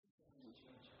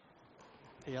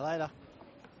See you later.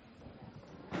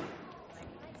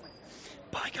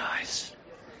 Bye, guys.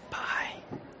 Bye.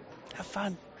 Have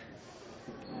fun.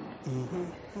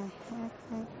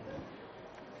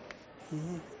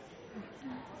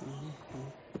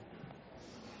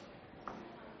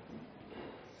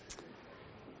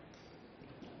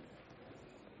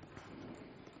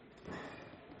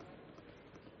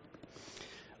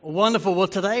 Wonderful. Well,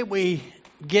 today we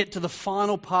get to the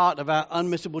final part of our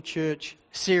Unmissable Church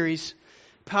series,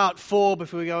 part 4,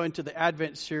 before we go into the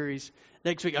Advent series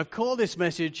next week. I've called this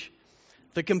message,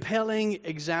 The Compelling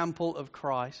Example of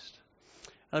Christ.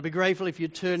 And I'd be grateful if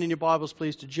you'd turn in your Bibles,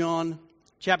 please, to John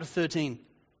chapter 13.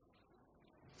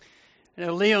 You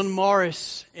know, Leon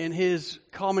Morris, in his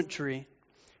commentary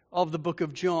of the book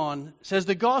of John, says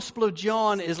the Gospel of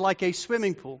John is like a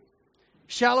swimming pool,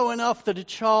 shallow enough that a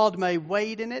child may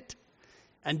wade in it,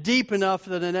 and deep enough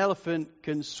that an elephant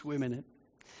can swim in it.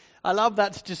 I love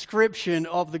that description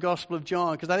of the Gospel of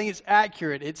John because I think it's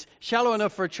accurate. It's shallow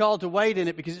enough for a child to wade in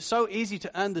it because it's so easy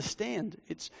to understand.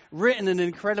 It's written in an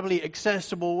incredibly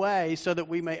accessible way so that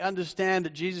we may understand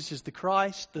that Jesus is the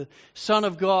Christ, the Son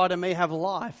of God, and may have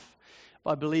life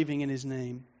by believing in His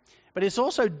name. But it's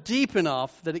also deep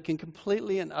enough that it can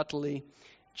completely and utterly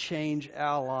change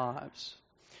our lives.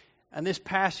 And this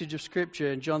passage of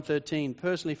Scripture in John 13,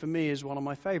 personally for me, is one of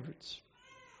my favorites.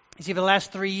 You see, for the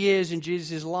last 3 years in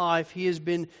Jesus' life, He has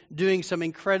been doing some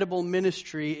incredible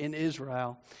ministry in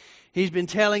Israel. He's been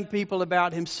telling people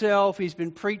about Himself. He's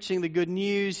been preaching the good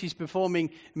news. He's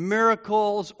performing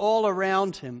miracles all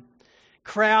around Him.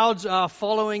 Crowds are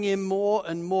following Him more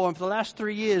and more. And for the last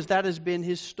 3 years, that has been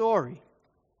His story.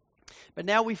 But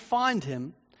now we find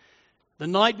Him the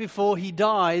night before He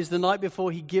dies, the night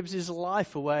before He gives His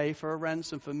life away for a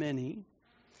ransom for many,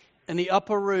 in the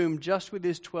upper room just with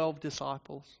His 12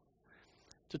 disciples,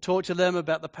 to talk to them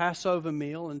about the Passover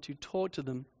meal and to talk to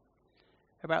them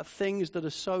about things that are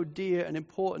so dear and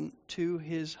important to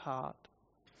His heart.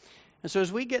 And so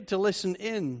as we get to listen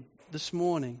in this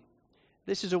morning,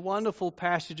 this is a wonderful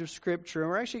passage of Scripture, and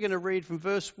we're actually going to read from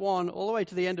verse 1 all the way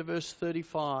to the end of verse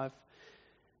 35,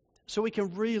 so we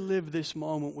can relive this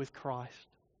moment with Christ.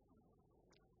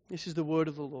 This is the word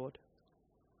of the Lord.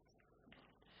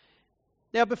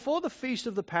 Now, before the feast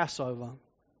of the Passover,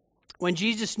 when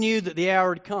Jesus knew that the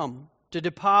hour had come to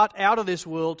depart out of this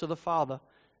world to the Father,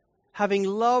 having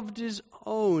loved His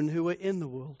own who were in the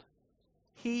world,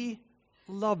 He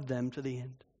loved them to the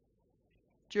end.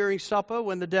 During supper,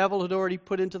 when the devil had already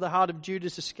put into the heart of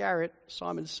Judas Iscariot,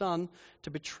 Simon's son,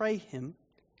 to betray Him,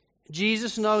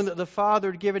 Jesus, knowing that the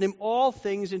Father had given Him all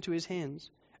things into His hands,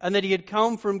 and that He had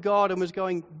come from God and was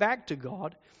going back to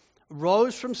God,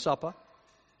 rose from supper.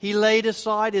 He laid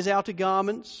aside His outer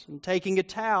garments, and taking a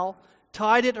towel,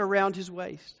 tied it around His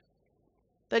waist.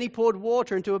 Then He poured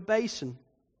water into a basin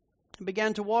and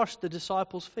began to wash the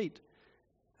disciples' feet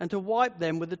and to wipe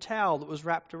them with the towel that was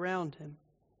wrapped around Him.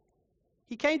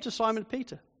 He came to Simon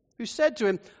Peter, who said to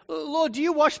Him, "Lord, do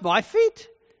you wash my feet?"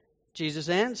 Jesus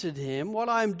answered him, "What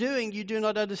I am doing you do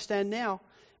not understand now,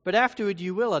 but afterward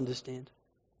you will understand."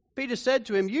 Peter said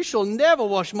to Him, "You shall never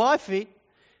wash my feet."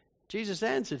 Jesus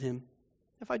answered him,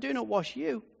 "If I do not wash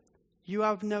you, you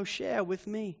have no share with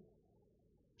me."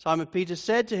 Simon Peter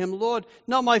said to Him, "Lord,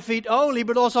 not my feet only,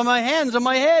 but also my hands and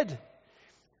my head."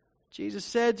 Jesus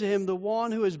said to him, "The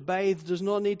one who is bathed does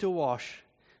not need to wash,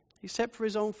 except for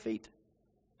his own feet,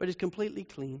 but is completely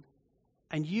clean.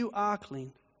 And you are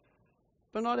clean,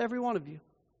 but not every one of you."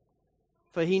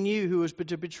 For He knew who was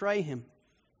to betray Him.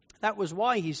 That was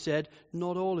why He said,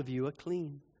 "Not all of you are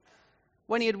clean."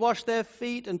 When He had washed their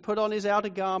feet and put on His outer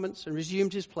garments and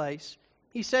resumed His place,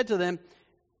 He said to them,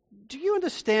 "Do you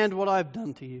understand what I have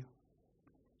done to you?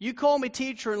 You call me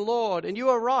teacher and Lord, and you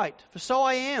are right, for so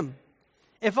I am.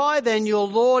 If I then, your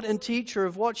Lord and teacher,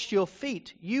 have washed your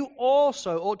feet, you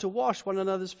also ought to wash one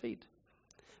another's feet.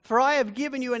 For I have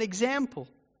given you an example,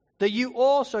 that you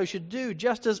also should do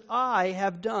just as I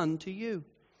have done to you.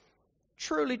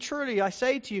 Truly, truly, I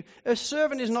say to you, a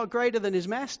servant is not greater than his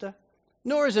master,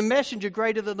 nor is a messenger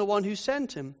greater than the one who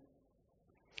sent him.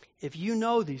 If you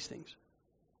know these things,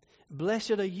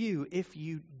 blessed are you if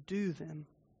you do them.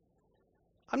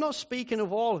 I'm not speaking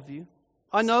of all of you.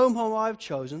 I know whom I have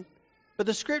chosen, but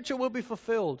the scripture will be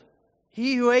fulfilled.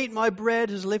 He who ate my bread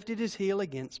has lifted his heel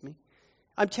against me.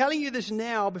 I'm telling you this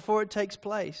now before it takes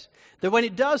place, that when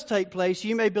it does take place,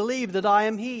 you may believe that I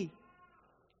am He.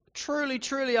 Truly,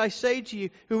 truly, I say to you,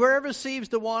 whoever receives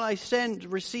the one I send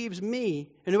receives me,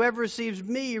 and whoever receives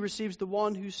me receives the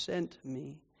one who sent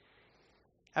me."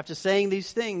 After saying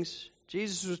these things,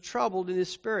 Jesus was troubled in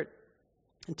His spirit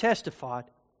and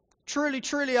testified, "Truly,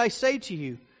 truly, I say to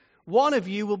you, one of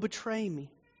you will betray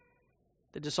me."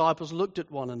 The disciples looked at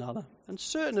one another,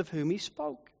 uncertain of whom he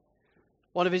spoke.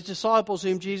 One of his disciples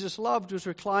whom Jesus loved was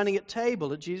reclining at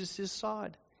table at Jesus'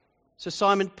 side. So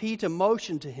Simon Peter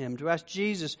motioned to him to ask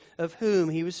Jesus of whom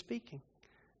he was speaking.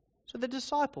 So the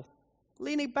disciple,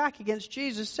 leaning back against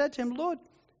Jesus, said to him, "Lord,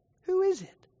 who is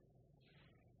it?"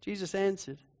 Jesus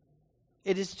answered,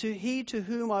 "It is he to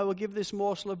whom I will give this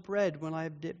morsel of bread when I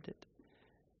have dipped it."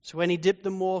 So when he dipped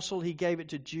the morsel, he gave it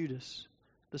to Judas,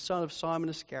 the son of Simon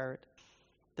Iscariot.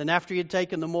 Then after he had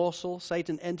taken the morsel,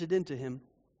 Satan entered into him.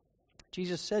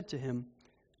 Jesus said to him,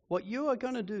 "What you are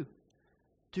going to do,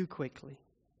 do quickly."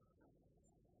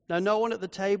 Now no one at the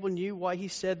table knew why he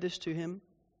said this to him.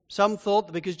 Some thought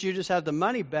that because Judas had the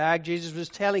money bag, Jesus was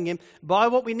telling him, "Buy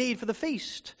what we need for the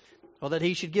feast," or that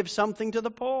he should give something to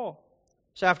the poor.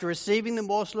 So after receiving the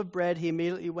morsel of bread, he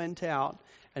immediately went out,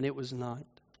 and it was night.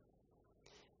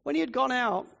 When he had gone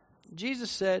out,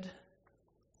 Jesus said,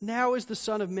 "Now is the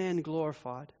Son of Man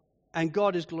glorified, and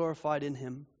God is glorified in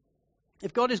him.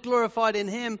 If God is glorified in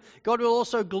him, God will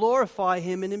also glorify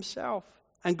him in himself,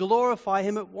 and glorify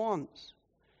him at once.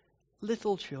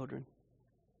 Little children,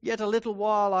 yet a little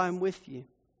while I am with you.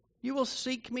 You will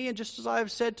seek me, and just as I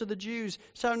have said to the Jews,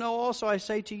 so now also I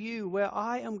say to you, where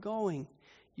I am going,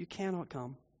 you cannot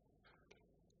come.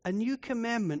 A new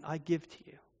commandment I give to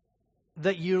you,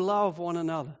 that you love one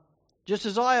another. Just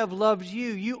as I have loved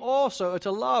you, you also are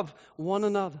to love one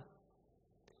another.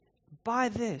 By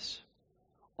this,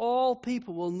 all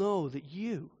people will know that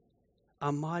you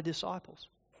are my disciples,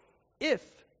 if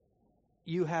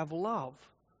you have love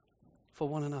for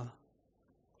one another."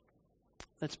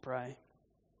 Let's pray.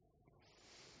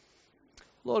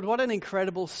 Lord, what an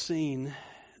incredible scene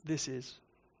this is.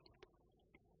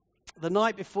 The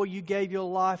night before you gave your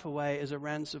life away as a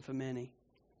ransom for many,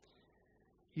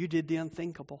 you did the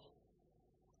unthinkable,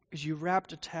 as you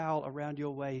wrapped a towel around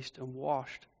your waist and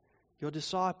washed your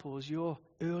disciples, your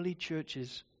early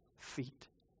church's feet.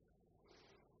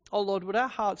 Oh Lord, would our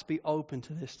hearts be open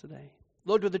to this today?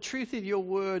 Lord, would the truth of your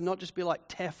word not just be like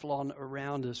Teflon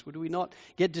around us? Would we not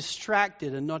get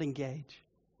distracted and not engage?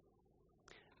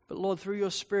 But Lord, through your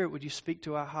Spirit, would you speak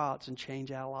to our hearts and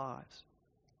change our lives?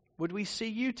 Would we see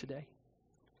you today?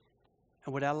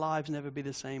 And would our lives never be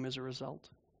the same as a result?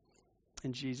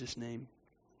 In Jesus' name,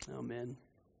 amen.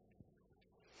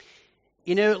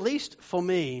 You know, at least for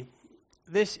me,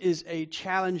 this is a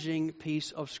challenging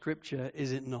piece of Scripture,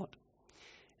 is it not?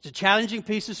 It's a challenging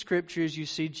piece of Scripture as you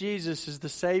see Jesus as the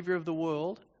Savior of the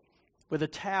world with a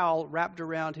towel wrapped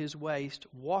around his waist,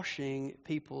 washing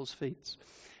people's feet.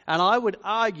 And I would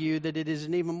argue that it is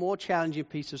an even more challenging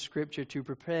piece of Scripture to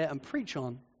prepare and preach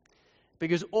on.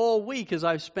 Because all week as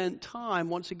I've spent time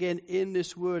once again in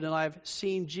this Word and I've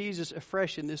seen Jesus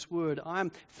afresh in this Word,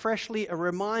 I'm freshly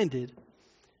reminded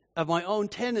of my own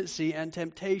tendency and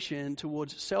temptation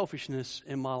towards selfishness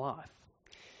in my life.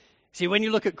 See, when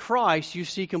you look at Christ, you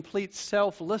see complete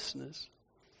selflessness.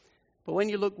 But when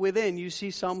you look within, you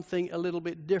see something a little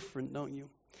bit different, don't you?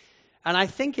 And I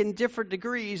think in different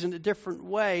degrees and in different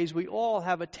ways, we all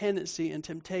have a tendency and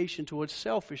temptation towards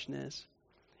selfishness,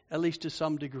 at least to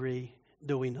some degree,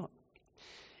 do we not?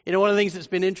 You know, one of the things that's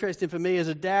been interesting for me as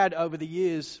a dad over the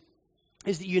years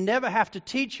is that you never have to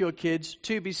teach your kids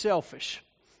to be selfish.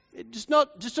 It's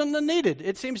not just unneeded.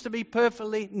 It seems to be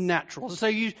perfectly natural. So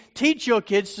you teach your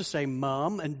kids to say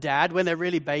mom and dad. When they're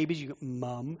really babies, you go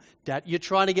mom, dad. You're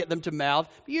trying to get them to mouth.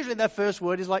 But usually their first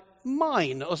word is like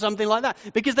mine or something like that.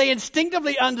 Because they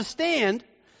instinctively understand,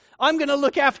 I'm going to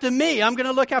look after me. I'm going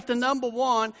to look after number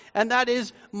one, and that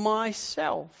is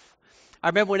myself. I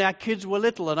remember when our kids were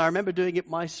little, and I remember doing it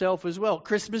myself as well.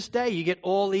 Christmas Day, you get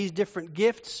all these different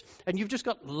gifts, and you've just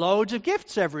got loads of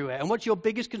gifts everywhere. And what's your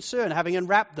biggest concern, having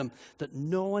unwrapped them? That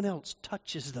no one else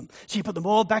touches them. So you put them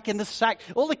all back in the sack.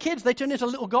 All the kids, they turn into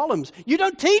little golems. You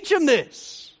don't teach them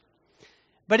this.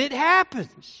 But it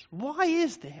happens. Why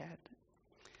is that?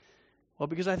 Well,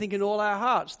 because I think in all our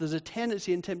hearts, there's a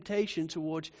tendency and temptation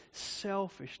towards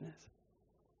selfishness.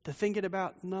 To thinking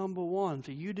about number one.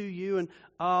 So you do you and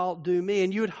I'll do me.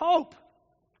 And you would hope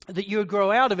that you would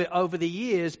grow out of it over the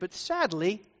years. But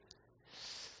sadly,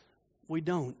 we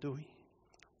don't, do we?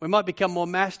 We might become more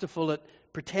masterful at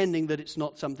pretending that it's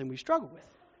not something we struggle with.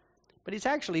 But it's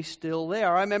actually still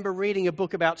there. I remember reading a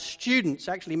book about students,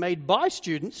 actually made by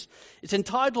students. It's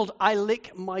entitled I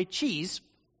Lick My Cheese.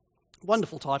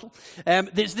 Wonderful title.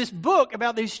 There's this book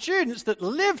about these students that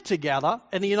live together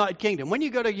in the United Kingdom. When you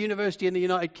go to university in the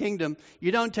United Kingdom,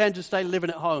 you don't tend to stay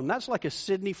living at home. That's like a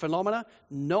Sydney phenomena.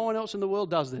 No one else in the world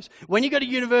does this. When you go to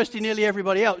university, nearly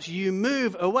everybody else, you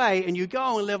move away and you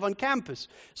go and live on campus.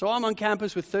 So I'm on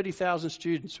campus with 30,000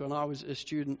 students when I was a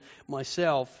student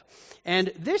myself.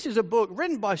 And this is a book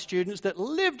written by students that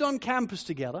lived on campus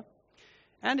together.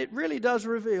 And it really does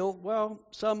reveal, well,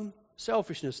 some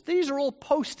selfishness. These are all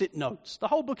post-it notes. The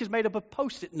whole book is made up of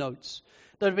post-it notes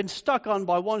that have been stuck on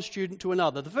by one student to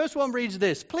another. The first one reads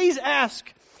this: please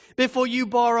ask before you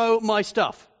borrow my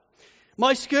stuff.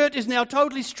 My skirt is now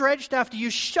totally stretched after you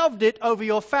shoved it over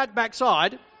your fat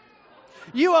backside.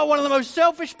 You are one of the most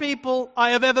selfish people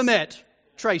I have ever met,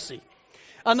 Tracy.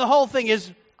 And the whole thing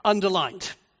is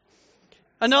underlined.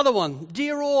 Another one: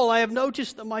 dear all, I have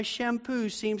noticed that my shampoo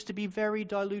seems to be very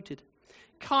diluted.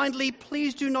 Kindly,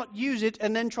 please do not use it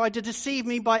and then try to deceive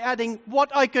me by adding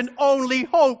what I can only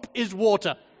hope is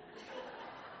water.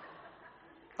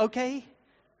 Okay,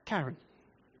 Karen.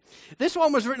 This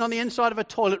one was written on the inside of a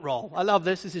toilet roll. I love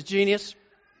this. This is genius.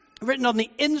 Written on the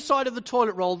inside of the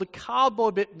toilet roll, the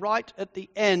cardboard bit right at the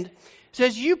end,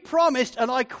 says, you promised,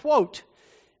 and I quote,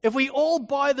 if we all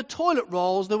buy the toilet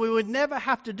rolls, then we would never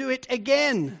have to do it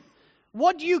again.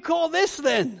 What do you call this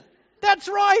then? That's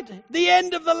right, the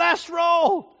end of the last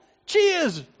roll.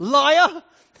 Cheers, liar.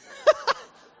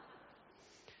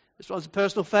 This one's a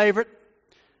personal favorite.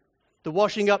 The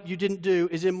washing up you didn't do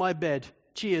is in my bed.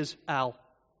 Cheers, Al.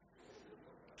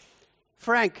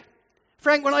 Frank,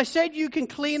 when I said you can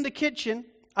clean the kitchen,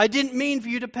 I didn't mean for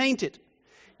you to paint it.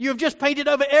 You have just painted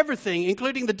over everything,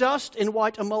 including the dust in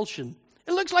white emulsion.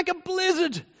 It looks like a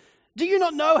blizzard. Do you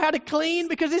not know how to clean?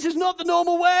 Because this is not the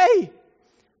normal way.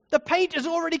 The paint is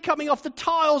already coming off the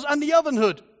tiles and the oven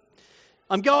hood.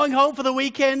 I'm going home for the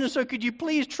weekend, so could you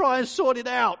please try and sort it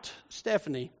out,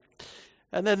 Stephanie?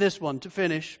 And then this one to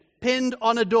finish. Pinned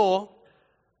on a door,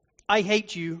 I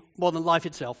hate you more than life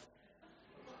itself.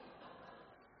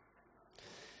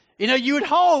 You know, you would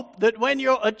hope that when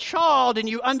you're a child and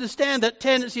you understand that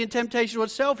tendency and temptation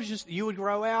towards selfishness, you would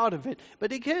grow out of it. But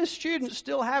because students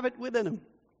still have it within them.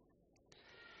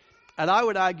 And I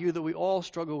would argue that we all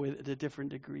struggle with it at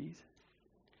different degrees.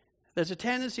 There's a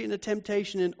tendency and a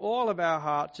temptation in all of our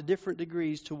hearts to different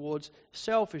degrees towards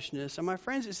selfishness. And my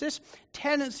friends, it's this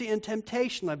tendency and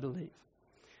temptation, I believe,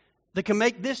 that can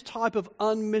make this type of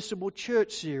unmissable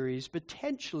church series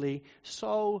potentially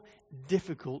so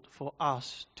difficult for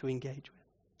us to engage with.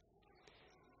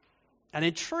 And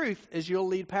in truth, as your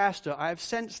lead pastor, I have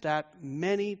sensed that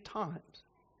many times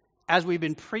as we've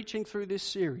been preaching through this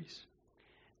series,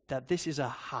 that this is a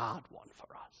hard one for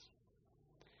us.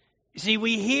 You see,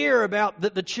 we hear about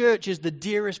that the church is the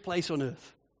dearest place on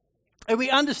earth. And we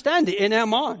understand it in our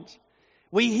minds.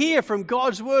 We hear from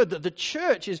God's word that the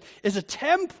church is a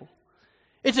temple.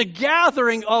 It's a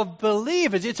gathering of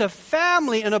believers. It's a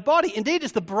family and a body. Indeed,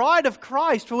 it's the bride of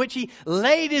Christ for which he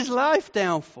laid his life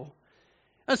down for.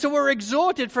 And so we're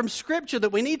exhorted from Scripture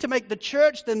that we need to make the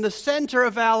church then the center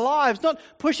of our lives, not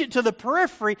push it to the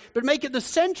periphery, but make it the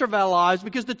center of our lives,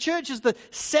 because the church is the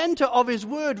center of his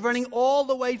word running all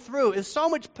the way through. There's so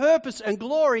much purpose and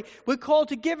glory, we're called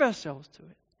to give ourselves to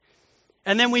it.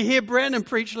 And then we hear Brennan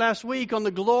preach last week on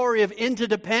the glory of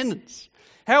interdependence.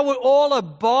 How we're all a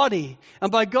body,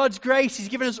 and by God's grace, he's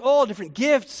given us all different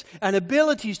gifts and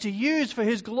abilities to use for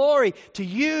his glory, to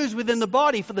use within the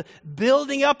body, for the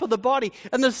building up of the body.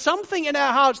 And there's something in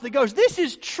our hearts that goes, this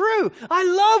is true. I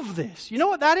love this. You know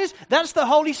what that is? That's the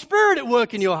Holy Spirit at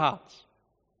work in your hearts.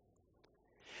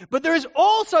 But there is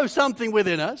also something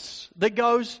within us that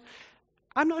goes,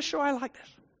 I'm not sure I like this.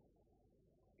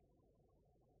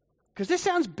 Because this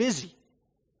sounds busy,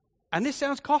 and this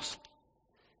sounds costly.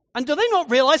 And do they not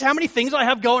realize how many things I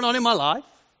have going on in my life?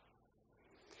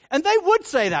 And they would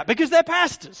say that because they're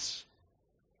pastors.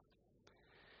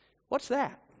 What's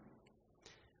that?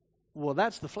 Well,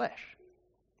 that's the flesh.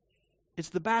 It's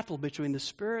the battle between the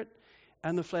spirit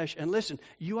and the flesh. And listen,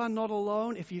 you are not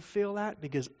alone if you feel that,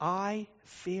 because I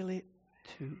feel it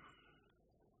too.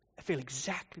 I feel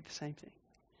exactly the same thing.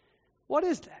 What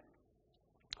is that?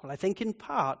 Well, I think in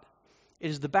part, it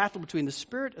is the battle between the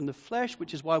spirit and the flesh,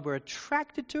 which is why we're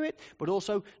attracted to it, but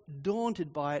also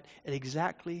daunted by it at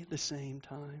exactly the same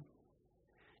time.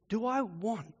 Do I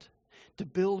want to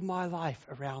build my life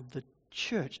around the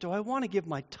church? Do I want to give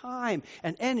my time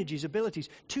and energies, abilities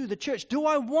to the church? Do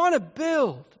I want to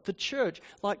build the church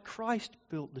like Christ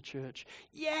built the church?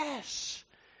 Yes,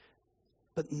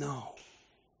 but no.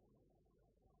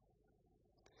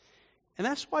 And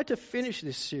that's why, to finish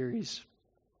this series,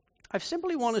 I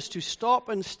simply want us to stop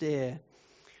and stare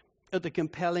at the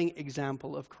compelling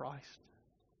example of Christ.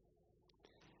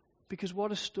 Because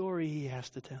what a story he has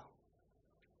to tell.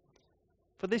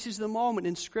 For this is the moment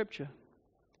in Scripture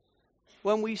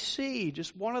when we see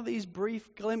just one of these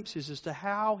brief glimpses as to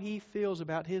how he feels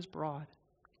about his bride,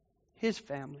 his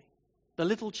family, the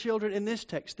little children in this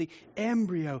text, the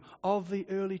embryo of the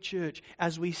early church,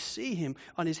 as we see him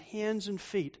on his hands and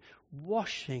feet,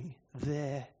 washing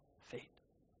their feet.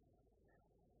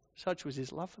 Such was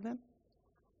his love for them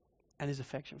and his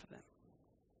affection for them.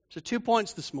 So 2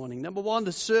 points this morning. Number 1,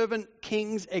 the servant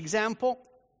king's example.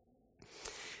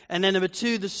 And then number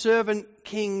 2, the servant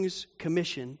king's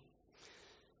commission.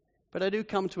 But I do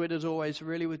come to it, as always,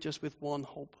 really with one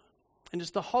hope. And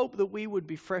it's the hope that we would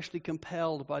be freshly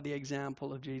compelled by the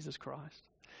example of Jesus Christ.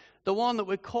 The one that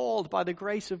we're called by the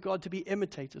grace of God to be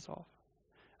imitators of.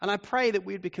 And I pray that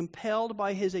we'd be compelled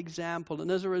by his example.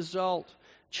 And as a result,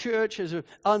 church as an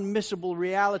unmissable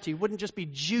reality wouldn't just be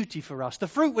duty for us. The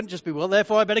fruit wouldn't just be, well,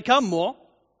 therefore I better come more.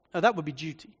 No, that would be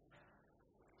duty.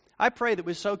 I pray that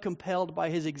we're so compelled by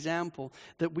his example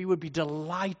that we would be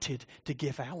delighted to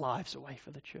give our lives away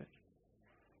for the church.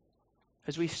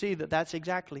 As we see that that's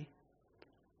exactly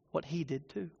what he did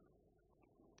too.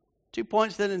 2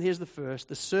 points then, and here's the first.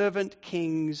 The servant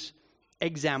king's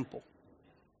example.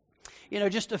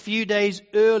 Just a few days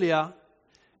earlier,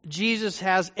 Jesus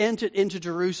has entered into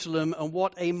Jerusalem, and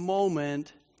what a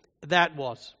moment that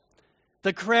was.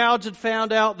 The crowds had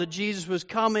found out that Jesus was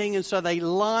coming, and so they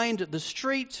lined the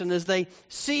streets, and as they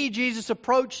see Jesus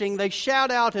approaching, they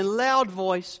shout out in loud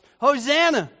voice,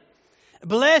 "Hosanna!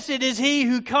 Blessed is he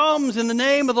who comes in the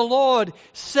name of the Lord.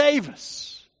 Save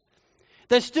us."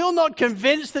 They're still not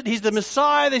convinced that he's the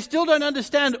Messiah. They still don't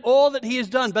understand all that he has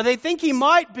done, but they think he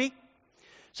might be.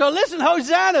 So listen,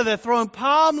 Hosanna, they're throwing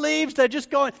palm leaves. They're just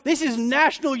going, this is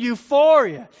national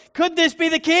euphoria. Could this be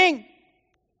the king?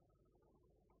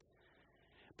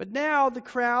 But now the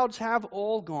crowds have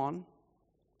all gone,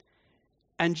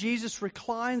 and Jesus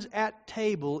reclines at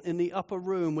table in the upper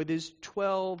room with his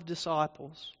 12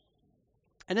 disciples.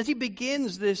 And as he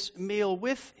begins this meal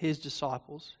with his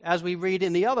disciples, as we read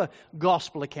in the other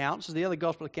gospel accounts, as the other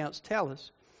gospel accounts tell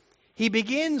us, he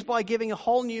begins by giving a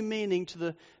whole new meaning to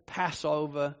the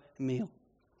Passover meal.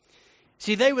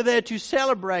 See, they were there to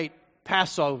celebrate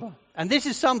Passover. And this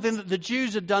is something that the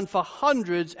Jews had done for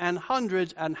hundreds and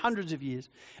hundreds and hundreds of years.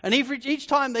 And each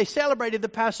time they celebrated the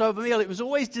Passover meal, it was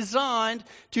always designed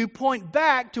to point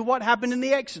back to what happened in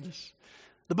the Exodus.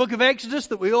 The book of Exodus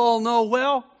that we all know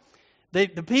well. The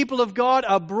people of God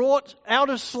are brought out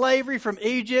of slavery from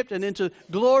Egypt and into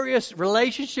glorious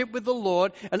relationship with the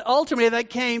Lord. And ultimately that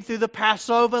came through the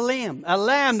Passover lamb. A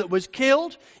lamb that was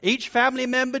killed. Each family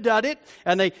member did it.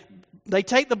 And they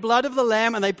take the blood of the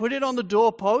lamb and they put it on the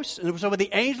doorposts. And so when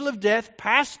the angel of death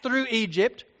passed through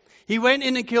Egypt, he went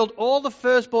in and killed all the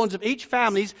firstborns of each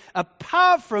family,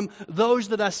 apart from those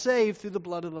that are saved through the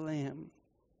blood of the lamb.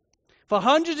 For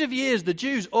hundreds of years, the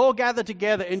Jews all gathered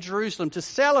together in Jerusalem to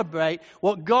celebrate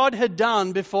what God had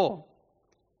done before.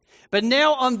 But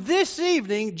now on this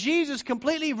evening, Jesus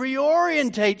completely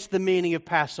reorientates the meaning of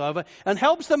Passover and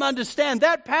helps them understand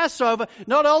that Passover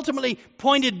not ultimately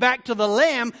pointed back to the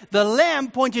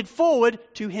lamb pointed forward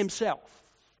to himself.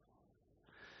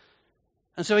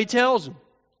 And so he tells them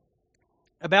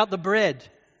about the bread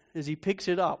as he picks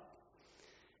it up.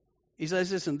 He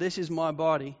says, listen, this is my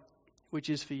body, which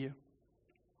is for you.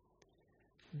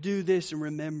 Do this in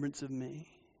remembrance of me.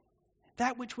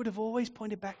 That which would have always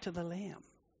pointed back to the lamb.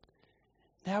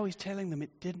 Now he's telling them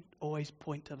it didn't always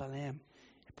point to the lamb.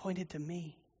 It pointed to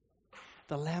me,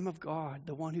 the Lamb of God,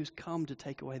 the one who's come to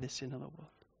take away the sin of the world.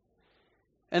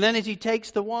 And then as he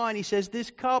takes the wine, he says,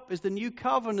 this cup is the new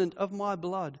covenant of my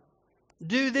blood.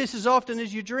 Do this as often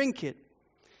as you drink it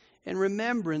in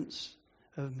remembrance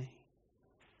of me.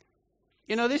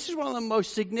 This is one of the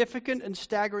most significant and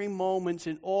staggering moments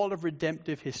in all of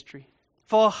redemptive history.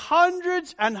 For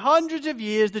hundreds and hundreds of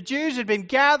years, the Jews had been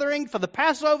gathering for the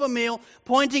Passover meal,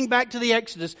 pointing back to the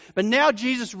Exodus. But now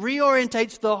Jesus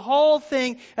reorientates the whole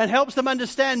thing and helps them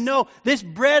understand, no, this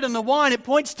bread and the wine, it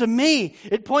points to me.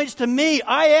 It points to me.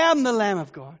 I am the Lamb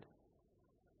of God.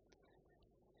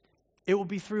 It will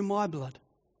be through my blood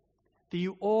that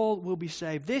you all will be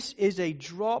saved. This is a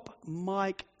drop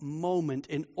mic moment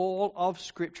in all of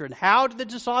Scripture. And how did the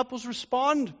disciples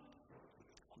respond?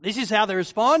 This is how they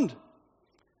respond.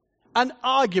 An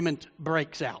argument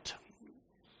breaks out.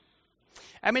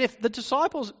 I mean, if the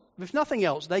disciples, if nothing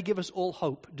else, they give us all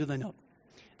hope, do they not?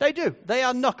 They do. They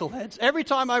are knuckleheads. Every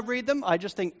time I read them, I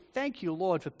just think, thank you,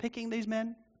 Lord, for picking these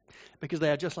men, because they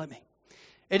are just like me.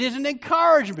 It is an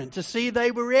encouragement to see they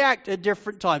will react at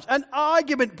different times. An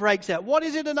argument breaks out. What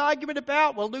is it an argument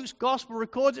about? Well, Luke's gospel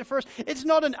records it for us. It's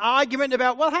not an argument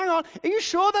about, well, hang on, are you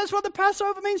sure that's what the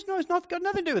Passover means? No, it's not got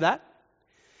nothing to do with that.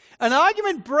 An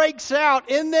argument breaks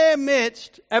out in their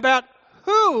midst about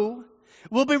who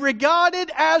will be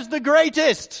regarded as the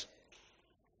greatest.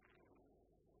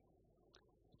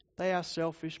 They are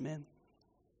selfish men.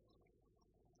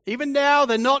 Even now,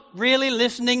 they're not really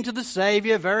listening to the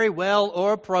Savior very well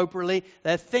or appropriately.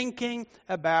 They're thinking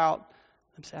about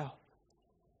themselves.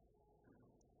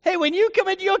 Hey, when you come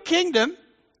into your kingdom,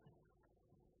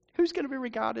 who's going to be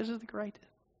regarded as the greatest?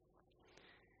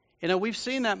 You know, we've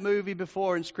seen that movie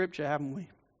before in Scripture, haven't we?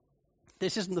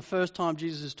 This isn't the first time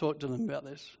Jesus has talked to them about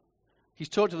this. He's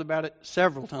talked to them about it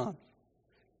several times.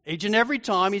 Each and every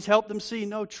time he's helped them see,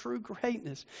 no, true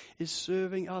greatness is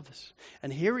serving others.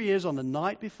 And here he is on the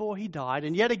night before he died,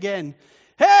 and yet again,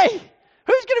 hey,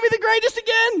 who's going to be the greatest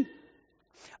again?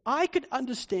 I could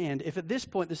understand if at this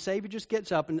point the Savior just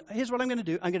gets up and here's what I'm going to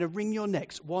do. I'm going to wring your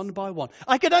necks one by one.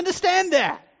 I could understand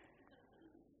that.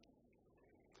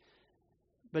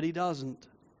 But he doesn't.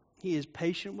 He is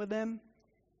patient with them.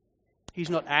 He's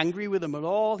not angry with them at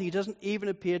all. He doesn't even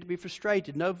appear to be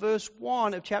frustrated. No, verse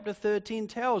 1 of chapter 13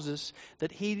 tells us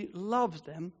that he loves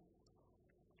them,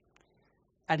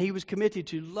 and he was committed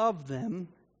to love them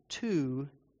to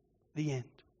the end.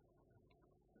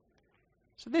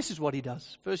 So this is what he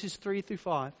does, verses 3 through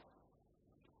 5.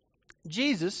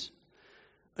 Jesus,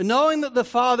 knowing that the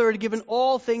Father had given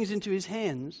all things into his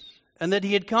hands, and that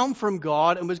he had come from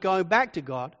God and was going back to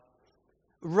God,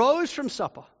 rose from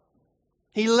supper.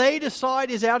 He laid aside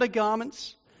his outer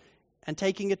garments and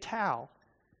taking a towel,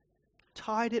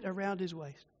 tied it around his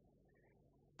waist.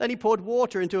 Then he poured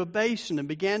water into a basin and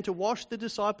began to wash the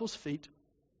disciples' feet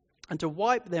and to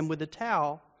wipe them with a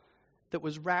towel that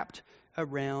was wrapped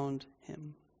around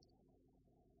him.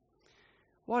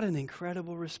 What an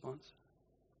incredible response.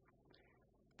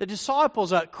 The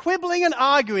disciples are quibbling and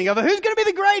arguing over who's going to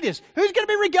be the greatest, who's going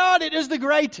to be regarded as the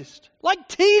greatest, like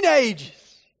teenagers.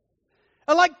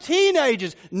 And like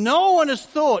teenagers, no one has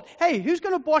thought, hey, who's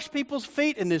going to wash people's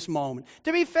feet in this moment?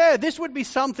 To be fair, this would be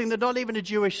something that not even a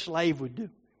Jewish slave would do.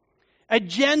 A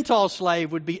Gentile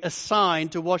slave would be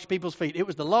assigned to wash people's feet. It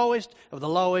was the lowest of the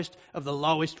lowest of the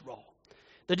lowest role.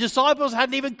 The disciples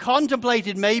hadn't even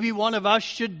contemplated maybe one of us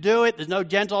should do it. There's no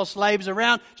Gentile slaves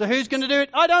around, so who's going to do it?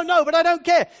 I don't know, but I don't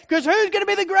care, because who's going to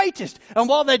be the greatest? And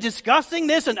while they're discussing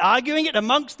this and arguing it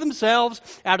amongst themselves,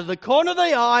 out of the corner of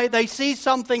the eye, they see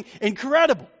something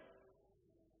incredible.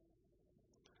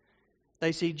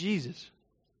 They see Jesus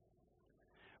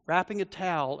wrapping a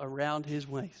towel around his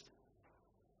waist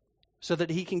so that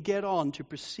he can get on to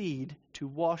proceed to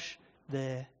wash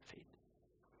their feet.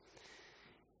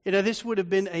 You know, this would have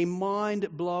been a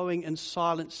mind-blowing and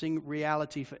silencing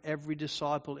reality for every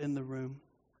disciple in the room.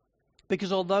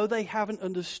 Because although they haven't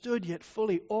understood yet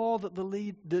fully all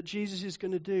that Jesus is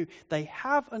going to do, they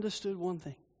have understood one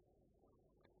thing.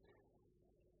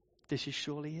 This is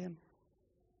surely him.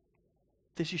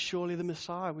 This is surely the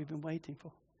Messiah we've been waiting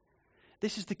for.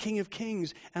 This is the King of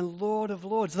Kings and Lord of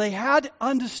Lords. They had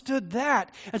understood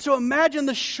that. And so imagine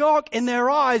the shock in their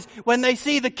eyes when they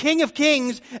see the King of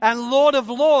Kings and Lord of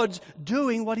Lords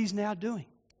doing what he's now doing.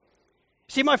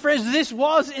 See, my friends, this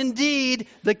was indeed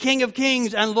the King of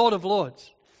Kings and Lord of Lords.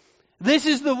 This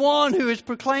is the one who is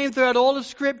proclaimed throughout all of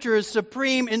Scripture as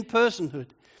supreme in personhood.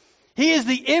 He is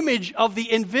the image of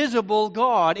the invisible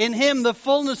God. In him, the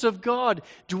fullness of God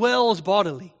dwells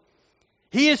bodily.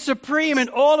 He is supreme in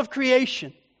all of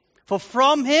creation. For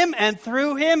from him and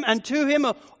through him and to him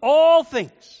are all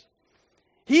things.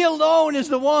 He alone is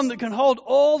the one that can hold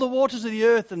all the waters of the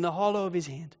earth in the hollow of his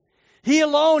hand. He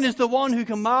alone is the one who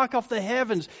can mark off the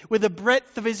heavens with the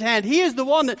breadth of his hand. He is the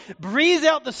one that breathes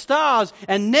out the stars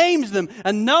and names them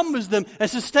and numbers them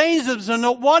and sustains them so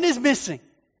not one is missing.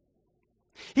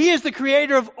 He is the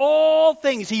creator of all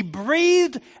things. He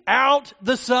breathed out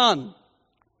the sun.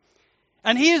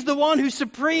 And he is the one who's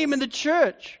supreme in the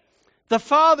church. The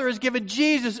Father has given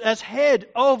Jesus as head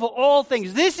over all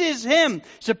things. This is him,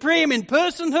 supreme in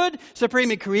personhood,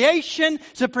 supreme in creation,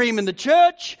 supreme in the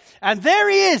church. And there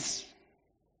he is,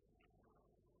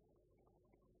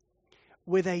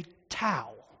 with a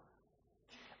towel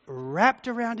wrapped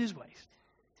around his waist,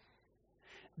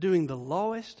 doing the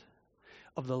lowest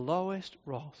of the lowest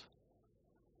roles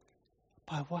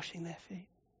by washing their feet.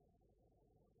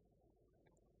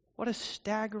 What a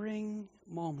staggering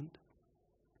moment.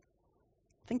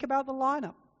 Think about the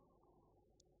lineup.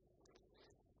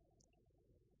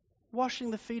 Washing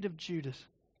the feet of Judas,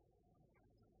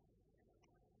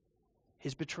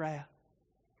 his betrayer.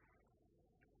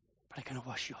 but I'm going to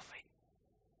wash your feet.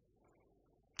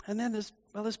 And then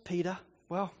there's Peter.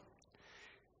 Well,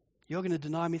 you're going to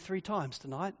deny me 3 times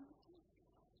tonight,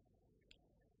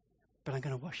 but I'm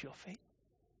going to wash your feet.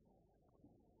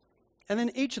 And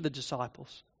then each of the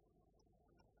disciples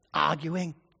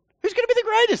arguing, who's going to be the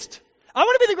greatest? I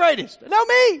want to be the greatest. No,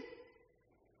 me.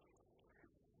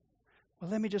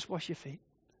 Well, let me just wash your feet,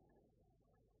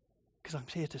 because I'm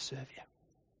here to serve you.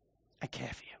 I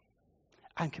care for you.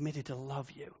 I'm committed to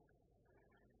love you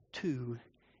to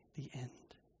the end.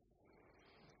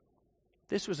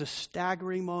 This was a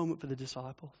staggering moment for the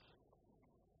disciples.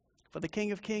 For the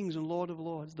King of Kings and Lord of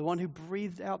Lords, the one who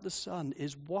breathed out the sun,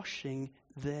 is washing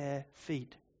their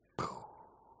feet.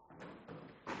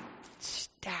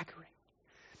 Staggering.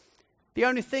 The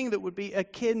only thing that would be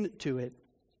akin to it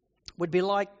would be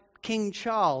like King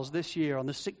Charles this year on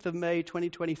the 6th of May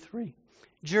 2023,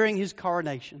 during his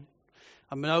coronation.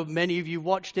 I know many of you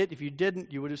watched it. If you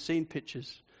didn't, you would have seen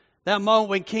pictures. That moment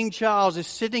when King Charles is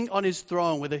sitting on his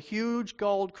throne with a huge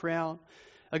gold crown,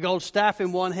 a gold staff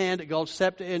in one hand, a gold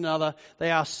scepter in another.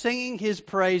 They are singing his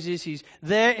praises. He's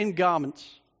there in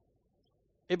garments.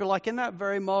 It'd be like in that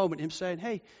very moment him saying,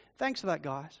 hey, thanks for that,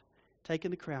 guys.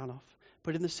 Taking the crown off,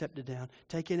 putting the scepter down,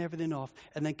 taking everything off,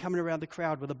 and then coming around the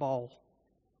crowd with a bowl.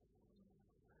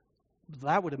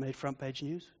 That would have made front page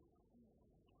news.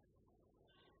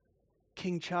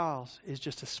 King Charles is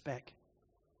just a speck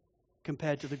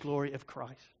compared to the glory of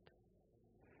Christ.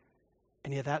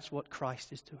 And yet that's what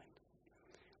Christ is doing.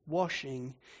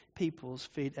 Washing people's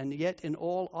feet. And yet, in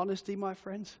all honesty, my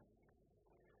friends,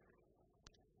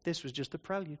 this was just a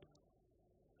prelude.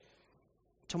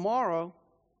 Tomorrow,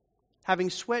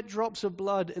 having sweat drops of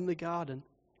blood in the garden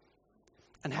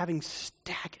and having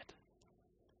staggered,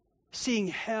 seeing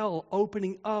hell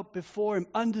opening up before him,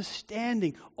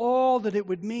 understanding all that it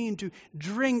would mean to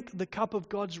drink the cup of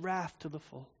God's wrath to the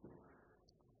full.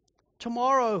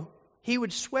 Tomorrow, he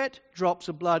would sweat drops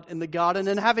of blood in the garden,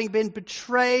 and having been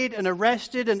betrayed and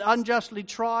arrested and unjustly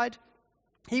tried,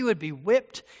 he would be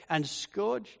whipped and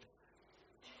scourged.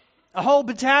 A whole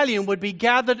battalion would be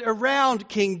gathered around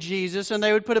King Jesus, and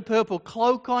they would put a purple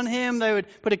cloak on him. They would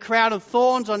put a crown of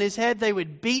thorns on his head. They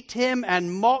would beat him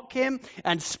and mock him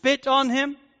and spit on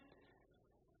him.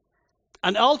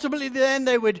 And ultimately then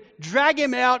they would drag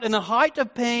him out in the height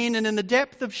of pain and in the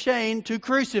depth of shame to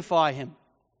crucify him.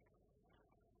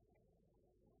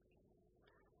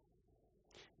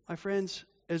 My friends,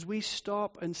 as we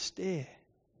stop and stare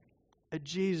at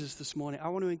Jesus this morning, I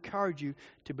want to encourage you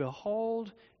to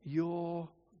behold your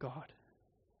God,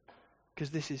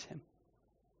 because this is him.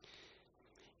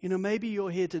 You know, maybe you're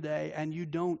here today and you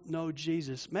don't know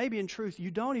Jesus. Maybe in truth,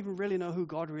 you don't even really know who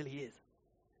God really is.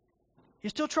 You're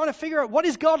still trying to figure out, what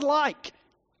is God like?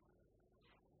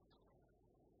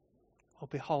 Well,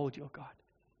 behold your God.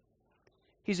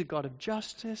 He's a God of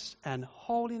justice and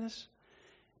holiness.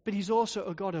 But he's also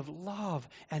a God of love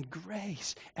and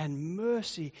grace and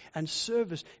mercy and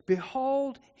service.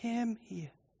 Behold him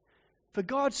here. For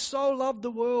God so loved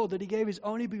the world that he gave his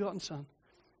only begotten Son,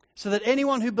 so that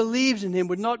anyone who believes in him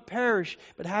would not perish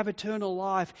but have eternal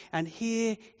life. And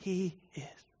here he is.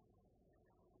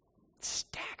 It's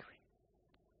staggering.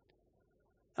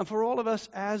 And for all of us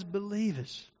as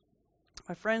believers,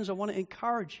 my friends, I want to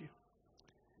encourage you.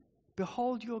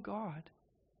 Behold your God.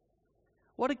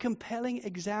 What a compelling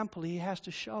example he has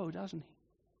to show, doesn't he?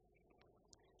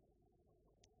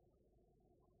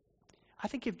 I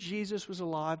think if Jesus was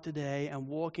alive today and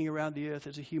walking around the earth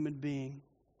as a human being,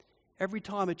 every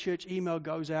time a church email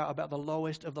goes out about the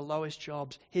lowest of the lowest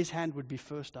jobs, his hand would be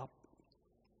first up.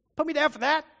 Put me down for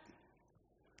that.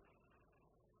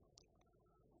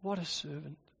 What a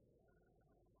servant.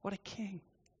 What a king.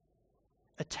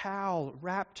 A towel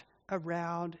wrapped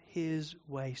around his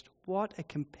waist. What a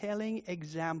compelling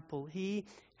example he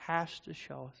has to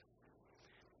show us.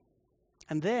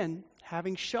 And then,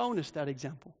 having shown us that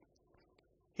example,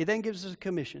 he then gives us a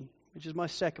commission, which is my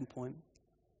second point.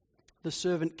 The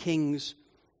servant king's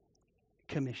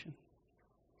commission.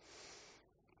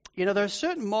 You know, there are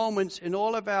certain moments in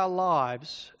all of our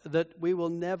lives that we will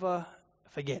never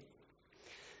forget.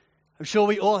 I'm sure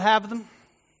we all have them.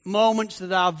 Moments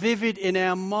that are vivid in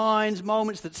our minds,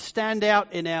 moments that stand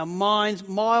out in our minds,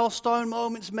 milestone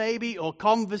moments maybe, or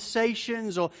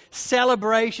conversations or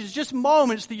celebrations, just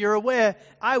moments that you're aware,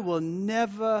 I will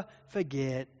never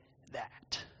forget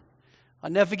that.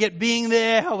 I'll never forget being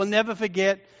there. I will never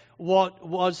forget what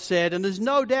was said. And there's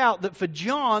no doubt that for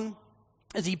John,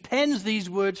 as he pens these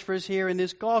words for us here in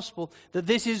this gospel, that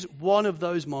this is one of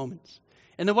those moments.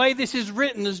 And the way this is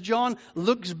written, as John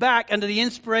looks back under the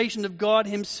inspiration of God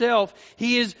himself,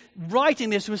 he is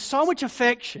writing this with so much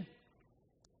affection.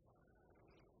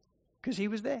 because he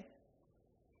was there.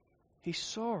 He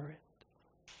saw it.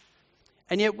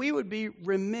 And yet we would be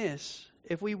remiss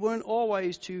if we weren't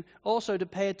always to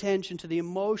pay attention to the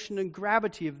emotion and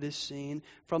gravity of this scene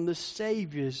from the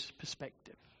Savior's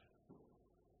perspective.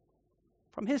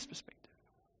 From his perspective.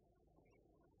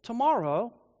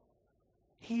 Tomorrow,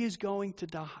 he is going to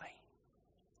die.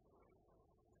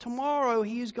 Tomorrow,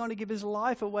 he is going to give his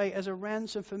life away as a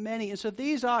ransom for many. And so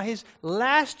these are his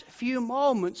last few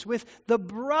moments with the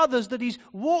brothers that he's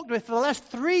walked with for the last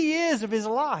 3 years of his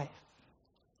life.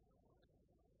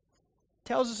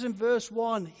 Tells us in verse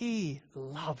 1, he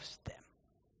loves them.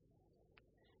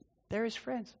 They're his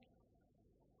friends.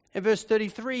 In verse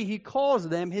 33, he calls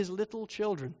them his little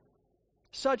children.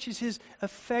 Such is his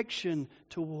affection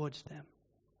towards them.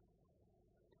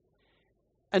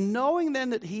 And knowing then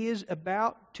that he is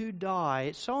about to die,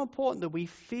 it's so important that we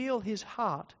feel his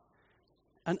heart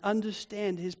and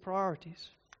understand his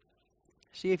priorities.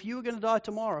 See, if you were going to die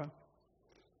tomorrow,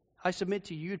 I submit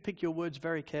to you, you'd pick your words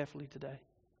very carefully today.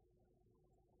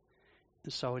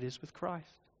 And so it is with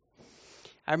Christ.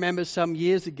 I remember some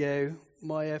years ago,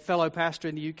 my fellow pastor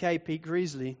in the UK, Pete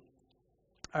Greasley,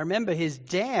 I remember his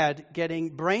dad getting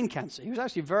brain cancer. He was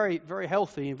actually very, very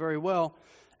healthy and very well.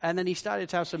 And then he started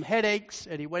to have some headaches,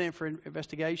 and he went in for an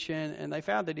investigation, and they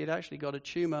found that he had actually got a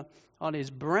tumor on his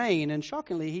brain. And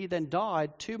shockingly, he then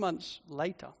died 2 months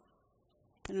later.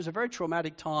 And it was a very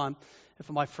traumatic time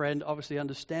for my friend, obviously,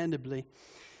 understandably.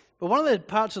 But one of the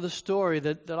parts of the story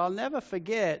that I'll never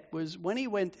forget was when he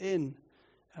went in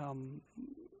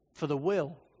for the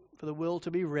will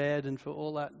to be read, and for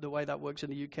all that, the way that works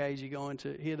in the UK is you go in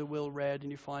to hear the will read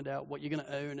and you find out what you're going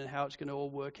to own and how it's going to all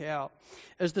work out.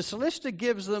 As the solicitor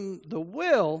gives them the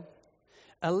will,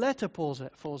 a letter falls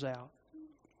out.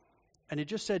 And it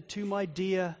just said, "To my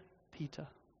dear Peter."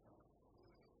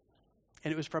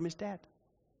 And it was from his dad.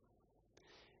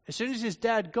 As soon as his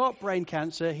dad got brain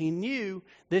cancer, he knew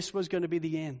this was going to be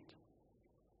the end.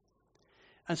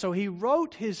 And so he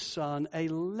wrote his son a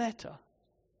letter,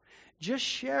 just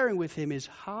sharing with him his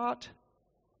heart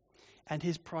and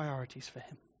his priorities for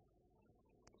him.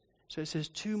 So it says,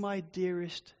 "To my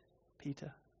dearest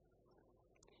Peter."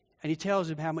 And he tells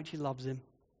him how much he loves him,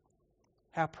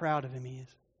 how proud of him he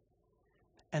is.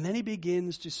 And then he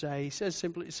begins to say, he says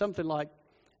simply something like,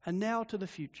 "And now to the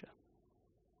future."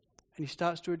 And he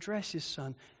starts to address his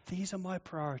son. "These are my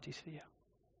priorities for you.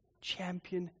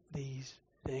 Champion these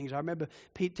things." I remember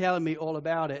Pete telling me all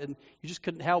about it, and you just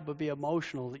couldn't help but be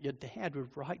emotional that your dad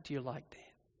would write to you like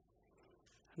that.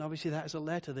 And obviously that is a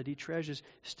letter that he treasures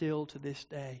still to this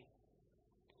day.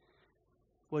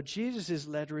 Well, Jesus'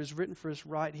 letter is written for us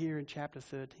right here in chapter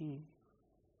 13.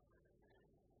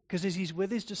 Because as he's with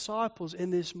his disciples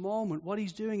in this moment, what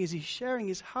he's doing is he's sharing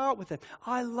his heart with them.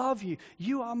 "I love you.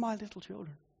 You are my little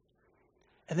children."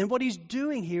 And then what he's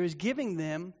doing here is giving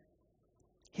them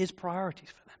his priorities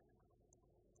for them.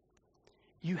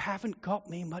 "You haven't got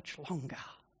me much longer.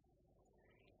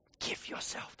 Give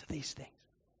yourself to these things."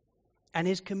 And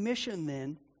his commission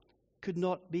then could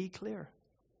not be clearer.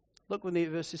 Look with me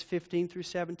at verses 15 through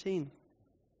 17.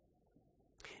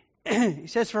 He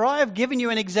says, "For I have given you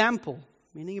an example,"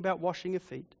 meaning about washing your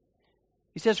feet.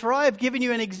 He says, "For I have given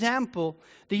you an example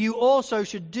that you also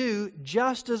should do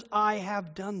just as I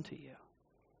have done to you.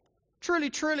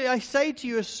 Truly, truly, I say to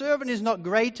you, a servant is not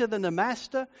greater than the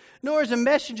master, nor is a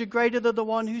messenger greater than the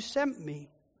one who sent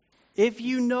me. If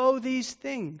you know these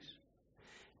things,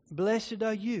 blessed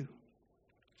are you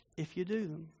if you do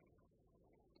them."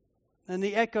 And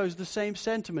he echoes the same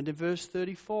sentiment in verse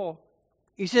 34.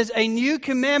 He says, "A new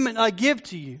commandment I give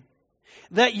to you,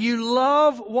 that you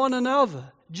love one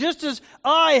another, just as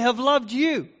I have loved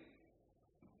you.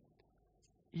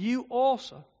 You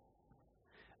also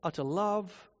are to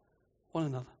love one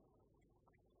another."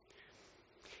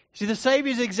 See, the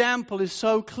Savior's example is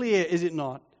so clear, is it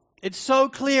not? It's so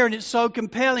clear and it's so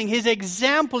compelling. His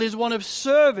example is one of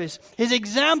service. His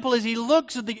example, as he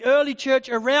looks at the early church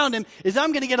around him, is,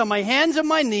 "I'm going to get on my hands and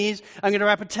my knees, I'm going to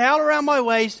wrap a towel around my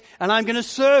waist, and I'm going to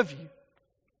serve you."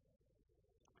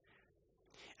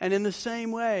 And in the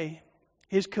same way,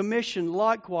 his commission,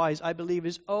 likewise, I believe,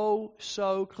 is oh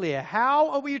so clear. How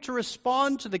are we to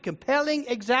respond to the compelling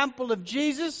example of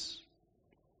Jesus?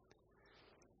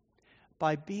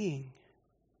 By being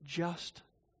just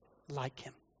like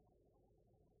him.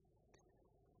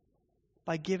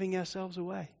 By giving ourselves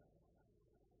away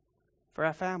for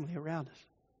our family around us,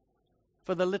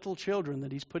 for the little children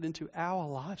that he's put into our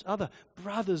lives, other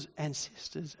brothers and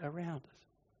sisters around us.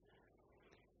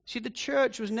 See, the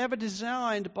church was never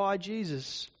designed by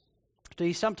Jesus to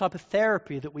be some type of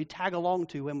therapy that we tag along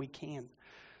to when we can,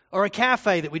 or a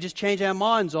cafe that we just change our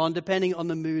minds on depending on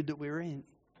the mood that we're in.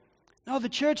 No, the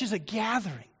church is a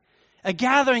gathering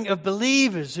of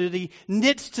believers who He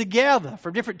knits together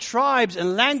from different tribes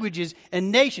and languages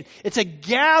and nations. It's a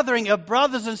gathering of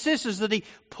brothers and sisters that He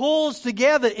pulls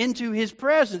together into His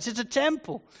presence. It's a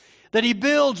temple that He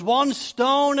builds one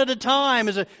stone at a time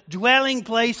as a dwelling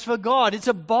place for God. It's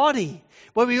a body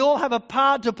where we all have a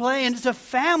part to play, and it's a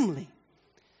family.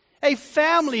 A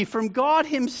family from God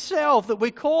Himself that we're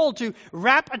called to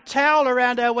wrap a towel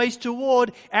around our waist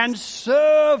toward and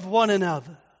serve one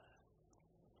another.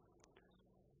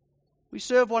 We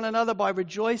serve one another by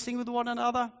rejoicing with one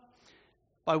another,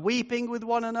 by weeping with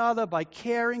one another, by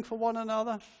caring for one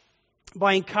another,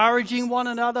 by encouraging one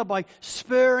another, by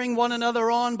spurring one another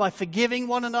on, by forgiving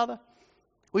one another.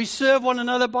 We serve one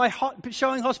another by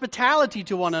showing hospitality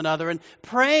to one another and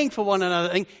praying for one another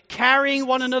and carrying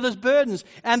one another's burdens.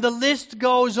 And the list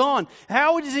goes on.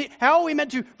 How are we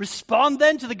meant to respond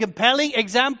then to the compelling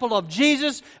example of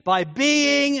Jesus? By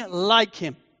being like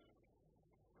Him.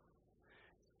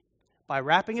 By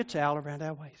wrapping a towel around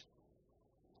our waist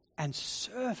and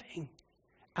serving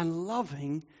and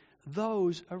loving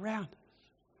those around us.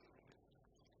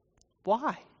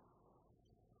 Why?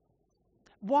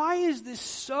 Why is this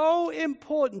so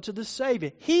important to the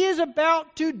Savior? He is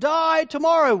about to die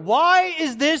tomorrow. Why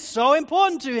is this so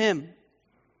important to Him?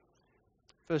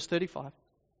 Verse 35.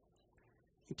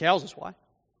 He tells us why.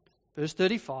 Verse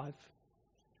 35.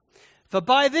 For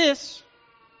by this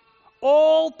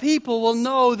all people will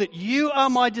know that you are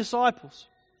my disciples,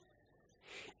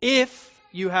 if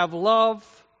you have love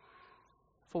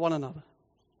for one another.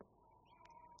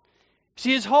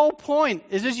 See, His whole point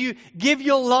is as you give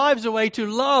your lives away to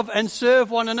love and serve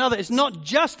one another, it's not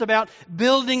just about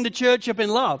building the church up in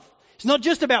love. It's not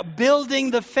just about building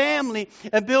the family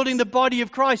and building the body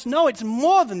of Christ. No, it's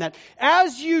more than that.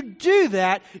 As you do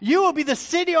that, you will be the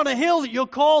city on a hill that you're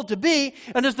called to be.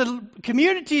 And as the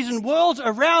communities and worlds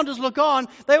around us look on,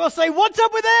 they will say, "What's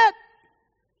up with that?"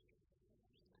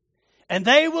 And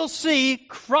they will see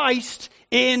Christ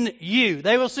in you.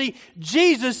 They will see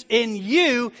Jesus in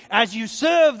you as you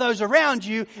serve those around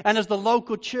you and as the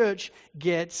local church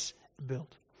gets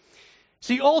built.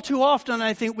 See, all too often,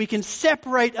 I think we can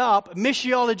separate up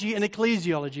missiology and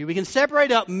ecclesiology. We can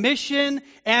separate up mission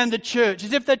and the church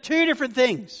as if they're two different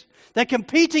things. They're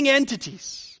competing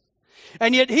entities.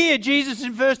 And yet here, Jesus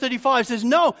in verse 35 says,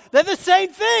 no, they're the same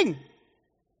thing.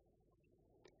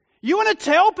 You want to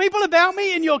tell people about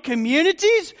me in your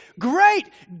communities? Great.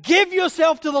 Give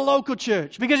yourself to the local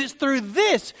church, because it's through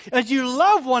this, as you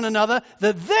love one another,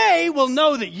 that they will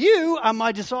know that you are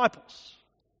my disciples.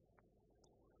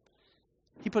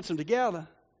 He puts them together.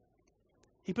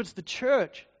 He puts the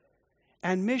church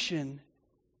and mission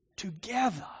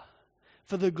together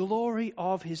for the glory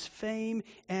of His fame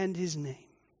and His name.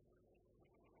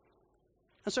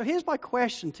 And so here's my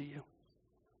question to you.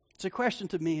 It's a question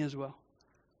to me as well.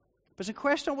 But it's a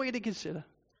question I want you to consider.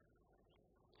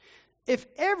 If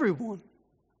everyone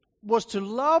was to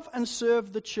love and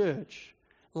serve the church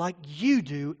like you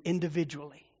do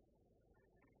individually,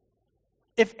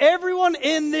 if everyone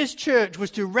in this church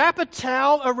was to wrap a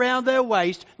towel around their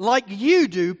waist like you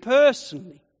do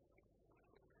personally,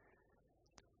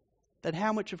 then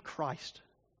how much of Christ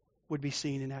would be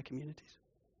seen in our communities?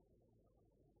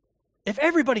 If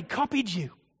everybody copied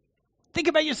you, think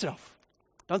about yourself.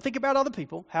 Don't think about other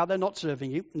people, how they're not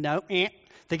serving you. No,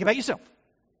 think about yourself.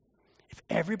 If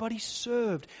everybody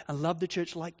served and loved the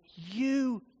church like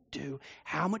you do,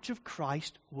 how much of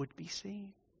Christ would be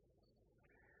seen?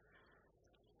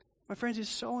 My friends, it's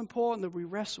so important that we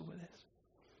wrestle with this.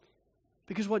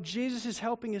 Because what Jesus is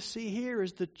helping us see here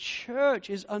is the church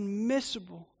is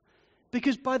unmissable.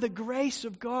 Because by the grace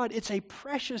of God, it's a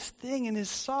precious thing in His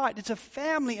sight. It's a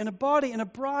family and a body and a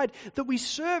bride that we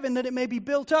serve in, that it may be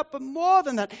built up. But more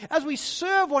than that, as we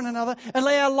serve one another and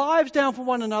lay our lives down for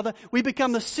one another, we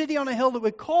become the city on a hill that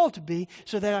we're called to be,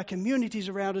 so that our communities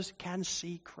around us can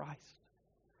see Christ.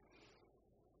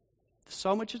 There's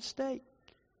so much at stake.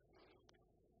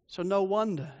 So no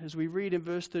wonder, as we read in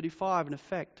verse 35, in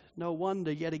effect, no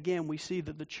wonder yet again we see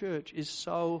that the church is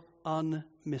so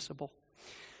unmissable.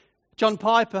 John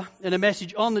Piper, in a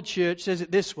message on the church, says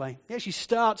it this way. He actually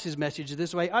starts his message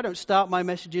this way. I don't start my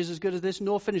messages as good as this,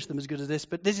 nor finish them as good as this,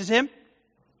 but this is him.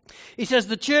 He says,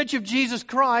 the Church of Jesus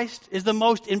Christ is the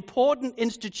most important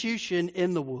institution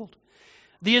in the world.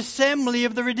 The assembly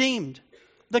of the redeemed,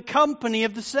 the company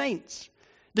of the saints.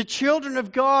 The children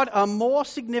of God are more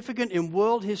significant in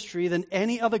world history than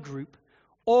any other group,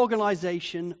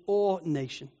 organization, or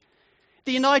nation.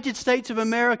 The United States of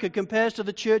America compares to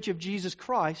the Church of Jesus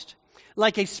Christ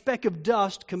like a speck of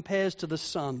dust compares to the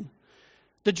sun.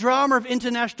 The drama of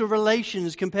international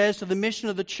relations compares to the mission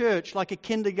of the church, like a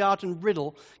kindergarten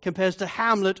riddle compares to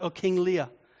Hamlet or King Lear.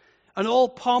 And all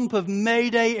pomp of May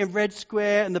Day in Red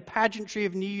Square and the pageantry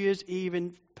of New Year's Eve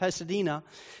in Pasadena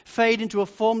fade into a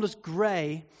formless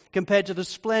gray compared to the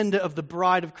splendor of the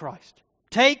bride of Christ.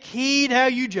 Take heed how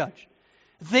you judge.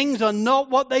 Things are not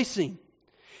what they seem.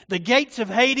 The gates of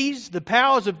Hades, the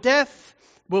powers of death,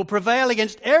 will prevail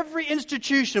against every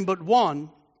institution but one,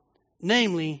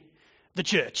 namely the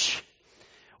church.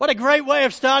 What a great way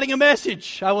of starting a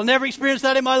message. I will never experience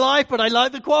that in my life, but I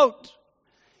like the quote.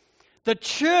 The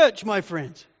church, my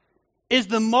friends, is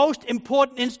the most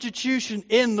important institution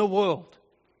in the world.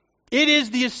 It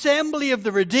is the assembly of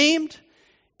the redeemed.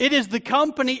 It is the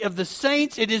company of the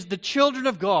saints. It is the children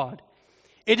of God.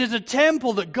 It is a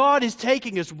temple that God is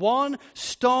taking us one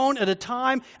stone at a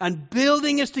time and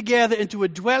building us together into a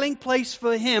dwelling place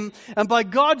for Him. And by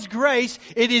God's grace,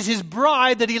 it is His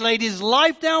bride that He laid His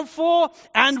life down for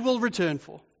and will return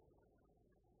for.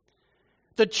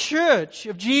 The church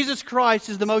of Jesus Christ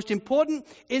is the most important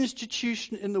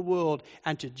institution in the world.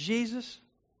 And to Jesus,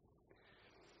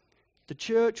 the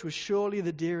church was surely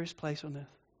the dearest place on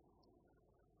earth.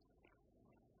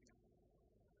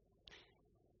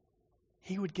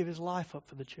 He would give His life up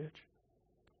for the church.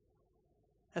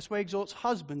 That's why He exhorts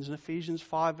husbands in Ephesians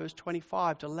 5 verse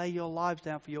 25 to lay your lives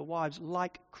down for your wives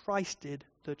like Christ did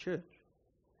the church.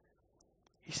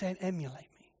 He's saying, emulate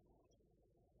me.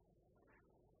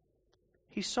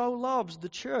 He so loves the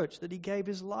church that He gave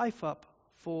His life up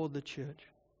for the church.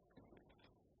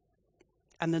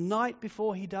 And the night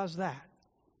before He does that,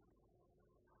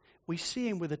 we see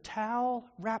Him with a towel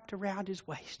wrapped around His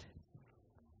waist,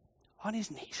 on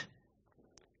His knees,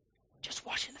 just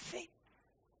washing the feet.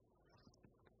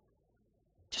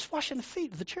 Just washing the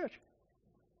feet of the church.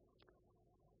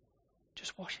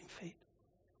 Just washing feet.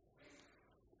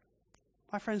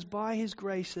 My friends, by His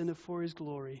grace and for His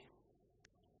glory,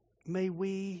 may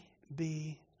we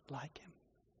be like Him.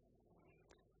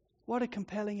 What a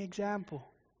compelling example.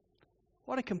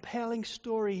 What a compelling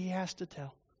story He has to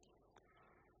tell.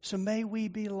 So may we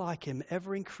be like Him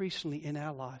ever increasingly in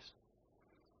our lives.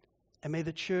 And may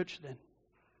the church then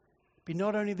be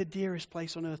not only the dearest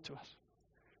place on earth to us,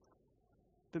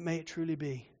 but may it truly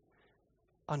be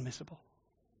unmissable.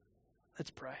 Let's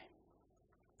pray.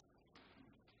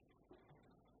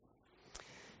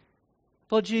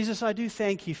 Lord Jesus, I do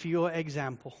thank You for Your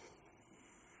example.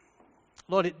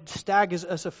 Lord, it staggers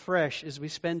us afresh as we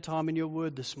spend time in Your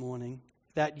word this morning,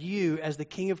 that You, as the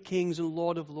King of Kings and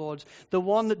Lord of Lords, the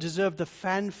one that deserved the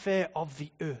fanfare of the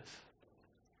earth,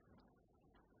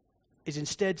 is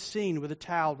instead seen with a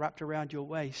towel wrapped around Your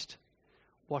waist,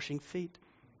 washing feet.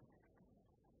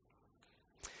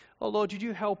 Oh Lord, would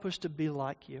You help us to be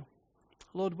like You?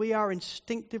 Lord, we are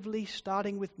instinctively,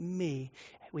 starting with me,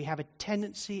 we have a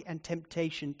tendency and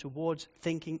temptation towards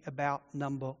thinking about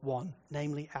number one,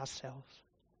 namely ourselves.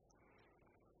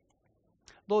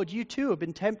 Lord, You too have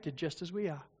been tempted just as we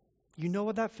are. You know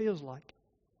what that feels like.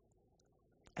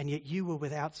 And yet You were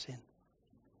without sin.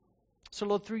 So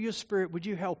Lord, through Your Spirit, would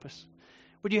You help us?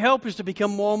 Would You help us to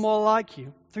become more and more like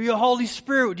You? Through Your Holy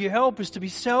Spirit, would You help us to be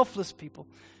selfless people,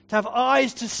 to have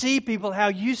eyes to see people how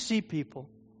You see people?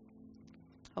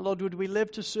 And Lord, would we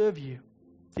live to serve You,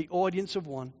 the audience of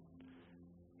one,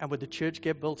 and would the church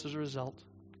get built as a result?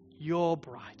 Your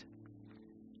bride.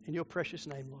 In Your precious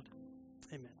name, Lord.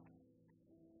 Amen.